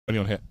Only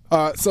on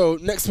hit. So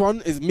next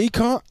one is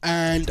Mika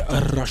and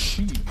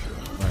Rashid.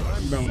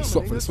 I'm on the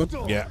slot for this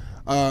one.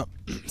 Yeah.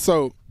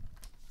 So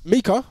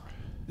Mika,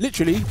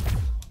 literally,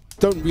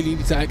 don't really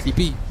need to actually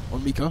be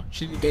on Mika.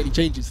 She didn't get any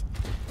changes.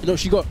 You know what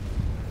she got?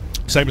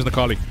 Same as the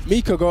Kali.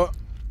 Mika got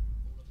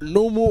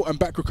normal and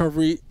back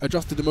recovery,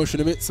 adjusted the motion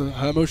limit, so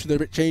her motion a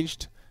bit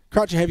changed.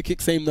 Crouching heavy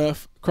kick, same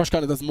nerf. Crush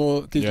counter does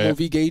more, gives more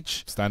V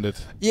gauge. Standard.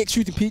 EX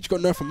shooting peach got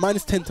nerf from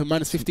 -10 to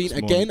 -15.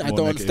 Again, I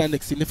don't understand the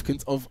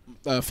significance of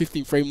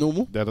 15 frame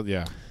normal.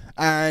 Yeah.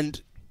 And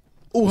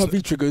all her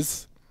V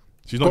triggers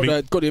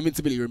got the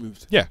invincibility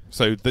removed. Yeah,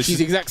 so she's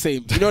the exact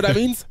same. You know what that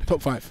means?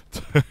 Top 5.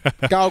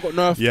 Gal got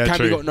nerfed.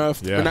 Cammy got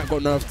nerfed. Renat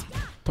got nerfed.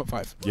 Top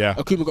 5. Yeah.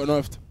 Akuma got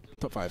nerfed.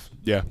 Top 5.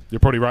 Yeah,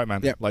 you're probably right,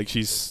 man. Yeah. Like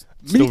she's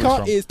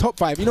Mika is top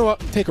 5. You know what?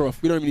 Take her off.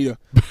 We don't even need her.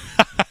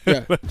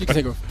 Yeah, you can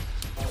take her off.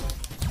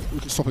 We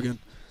can stop again.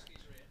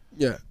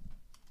 Yeah.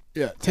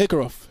 Yeah, take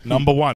her off. Number 1.